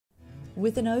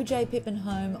With an OJ Pippin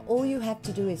Home, all you have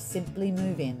to do is simply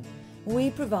move in. We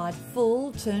provide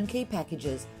full turnkey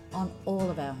packages on all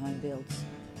of our home builds.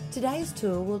 Today's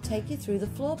tour will take you through the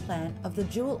floor plan of the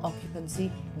dual occupancy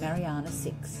Mariana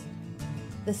 6.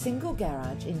 The single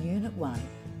garage in Unit 1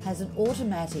 has an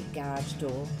automatic garage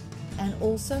door and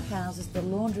also houses the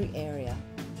laundry area,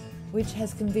 which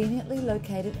has conveniently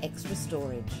located extra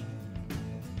storage.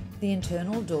 The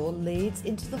internal door leads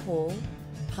into the hall,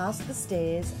 past the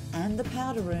stairs and the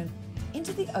powder room,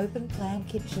 into the open plan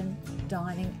kitchen,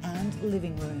 dining and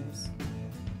living rooms.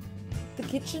 The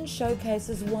kitchen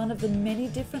showcases one of the many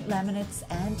different laminates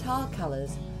and tile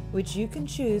colours which you can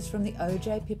choose from the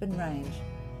OJ Pippin range,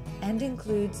 and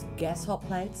includes gas hot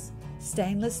plates,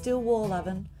 stainless steel wall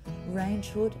oven, range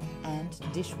hood and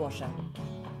dishwasher.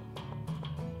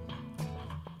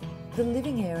 The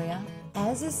living area,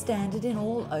 as is standard in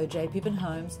all OJ Pippin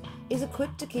homes, is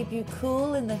equipped to keep you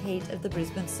cool in the heat of the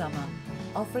Brisbane summer,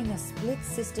 offering a split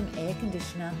system air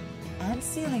conditioner and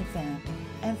ceiling fan,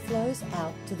 and flows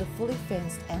out to the fully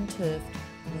fenced and turfed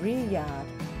rear yard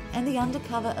and the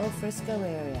undercover alfresco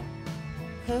area,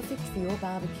 perfect for your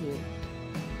barbecue.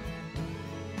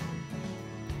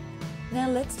 Now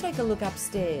let's take a look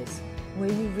upstairs,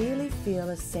 where you really feel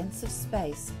a sense of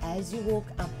space as you walk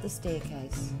up the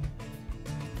staircase.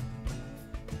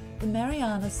 The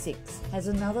Mariana 6 has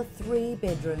another 3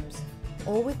 bedrooms,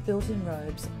 all with built-in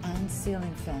robes and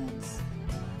ceiling fans.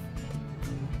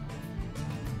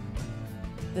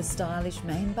 The stylish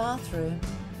main bathroom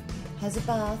has a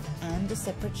bath and a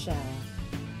separate shower.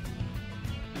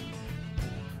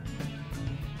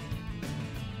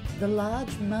 The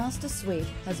large master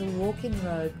suite has a walk-in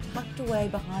robe tucked away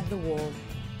behind the wall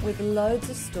with loads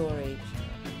of storage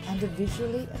and a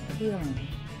visually appealing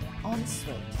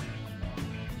ensuite.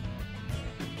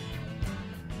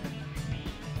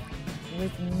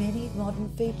 With many modern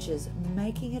features,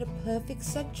 making it a perfect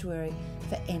sanctuary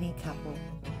for any couple.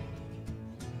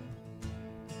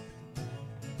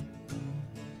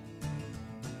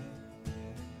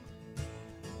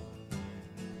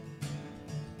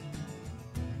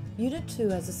 Unit 2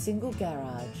 has a single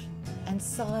garage and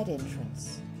side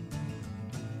entrance,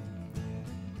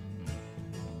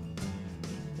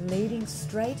 leading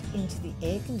straight into the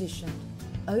air-conditioned,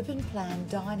 open-plan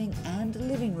dining and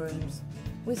living rooms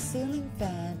with ceiling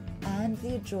fan and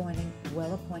the adjoining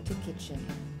well-appointed kitchen.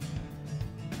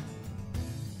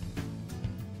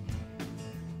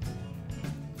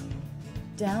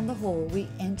 Down the hall we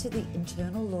enter the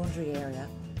internal laundry area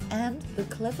and the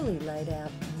cleverly laid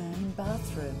out main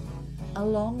bathroom,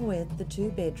 along with the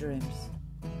 2 bedrooms.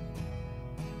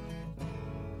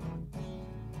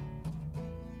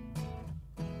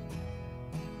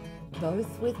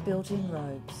 Both with built-in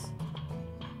robes.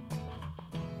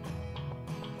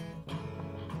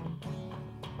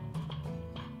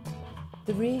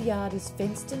 The rear yard is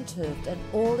fenced and turfed, and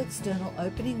all external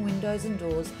opening windows and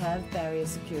doors have barrier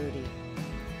security.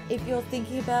 If you're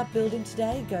thinking about building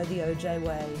today, go the OJ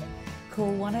way.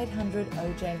 Call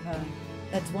 1-800-OJ-HOME,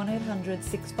 that's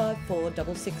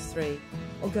 1-800-654-663,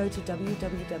 or go to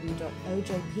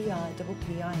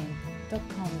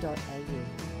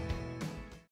www.ojpippin.com.au.